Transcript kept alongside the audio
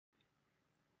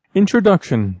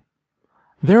Introduction.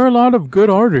 There are a lot of good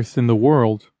artists in the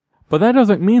world, but that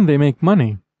doesn't mean they make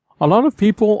money. A lot of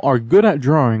people are good at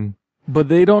drawing, but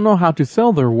they don't know how to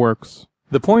sell their works.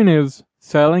 The point is,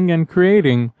 selling and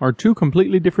creating are two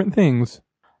completely different things.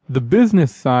 The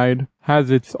business side has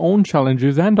its own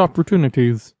challenges and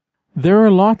opportunities. There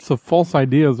are lots of false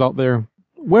ideas out there.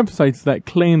 Websites that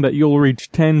claim that you'll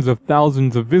reach tens of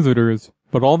thousands of visitors,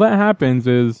 but all that happens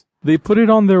is they put it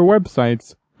on their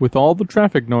websites with all the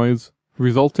traffic noise,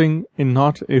 resulting in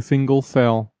not a single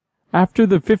sale. After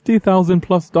the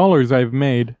 $50,000+ I've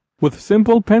made, with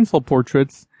simple pencil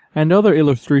portraits and other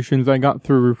illustrations I got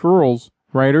through referrals,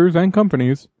 writers, and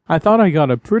companies, I thought I got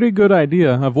a pretty good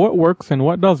idea of what works and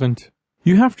what doesn't.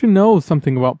 You have to know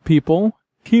something about people,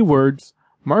 keywords,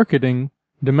 marketing,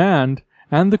 demand,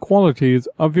 and the qualities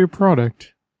of your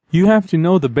product. You have to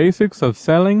know the basics of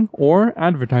selling or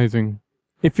advertising.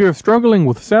 If you're struggling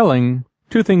with selling,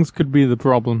 two things could be the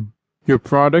problem. Your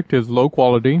product is low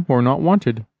quality or not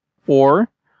wanted, or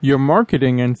your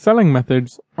marketing and selling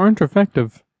methods aren't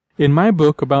effective. In my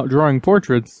book about drawing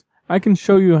portraits, I can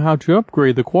show you how to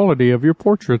upgrade the quality of your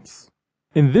portraits.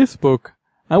 In this book,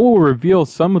 I will reveal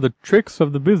some of the tricks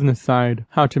of the business side,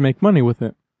 how to make money with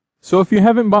it. So if you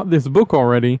haven't bought this book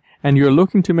already, and you're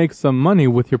looking to make some money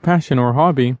with your passion or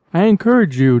hobby, I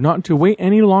encourage you not to wait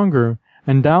any longer,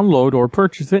 and download or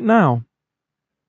purchase it now.